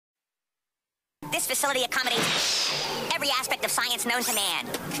This facility accommodates every aspect of science known to man.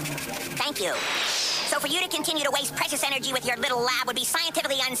 Thank you. So for you to continue to waste precious energy with your little lab would be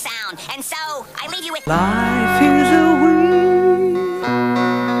scientifically unsound. And so, I leave you with... Life is a weed.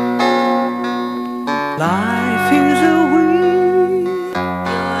 Life is a weed.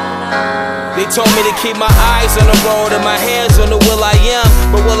 They told me to keep my eyes on the road and my hands on the will I am.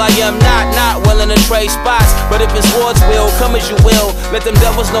 But will I am not willing to trade spots. But if it's Lord's will, come as you will. Let them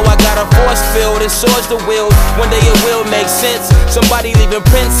devils know I got a force field and swords to wield. One day it will make sense. Somebody leaving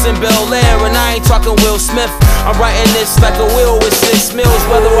Prince in Bel Air, and I ain't talking Will Smith. I'm writing this like a will with 6 mils.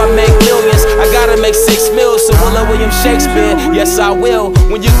 Whether I make millions, I gotta make 6 mils. So will I William Shakespeare? Yes I will.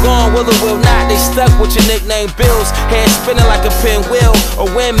 When you're gone, will or will not, they stuck with your nickname bills. Hands spinning like a pinwheel, a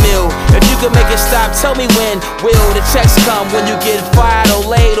windmill. If you can make it stop, tell me when will the checks come. When you get fired or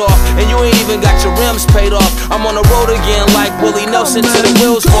laid off, and you ain't even got your rims paid off. I'm on the road again like Willie Nelson till the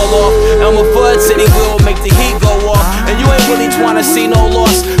wheels fall off. I'm a Bud City will make the heat go off. And you ain't really trying to see no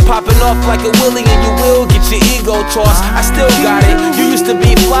loss. Popping off like a Willie and you will get your ego tossed. I still got it. You used to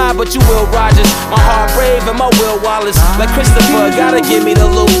be fly, but you Will Rogers. My heart brave and my Will Wallace. Like Christopher, gotta give me the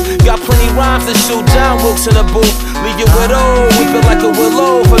loot. Got plenty rhymes to shoot John Wilkes in the booth. Leave your widow whipping like a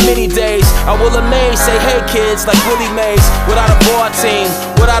willow for many days. I will amaze, say hey kids like Willie Mays. Without a board team,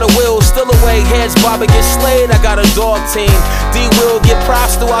 without a will, still away. Heads Bobby get slayed, I got a dog team. D will get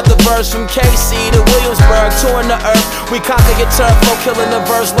props throughout the verse. From KC to Williamsburg, touring the earth. We conquer your turf, no killing the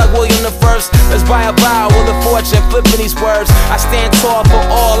verse like William the First. Let's buy a vow, will the fortune, flipping these words. I stand tall for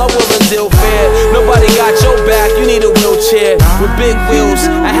all, I will and deal fair. Nobody got your back, you need a wheelchair with big wheels.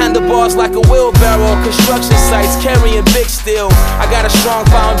 I handle bars like a wheelbarrow. Construction sites carrying big steel. I got a strong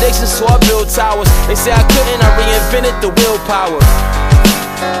foundation, so I build towers. They say I couldn't, I reinvented the willpower.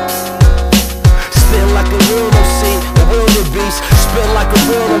 Spit like a real MC, a WildeBEEST. Spit like a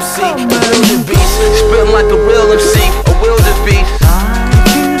real MC, a WildeBEEST. Spit like a real MC, a WildeBEEST.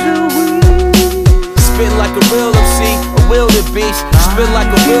 Spit like a real MC, a WildeBEEST. Spit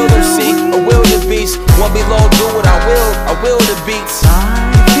like a real MC, a WildeBEEST. Won't be long, do what I will the beats.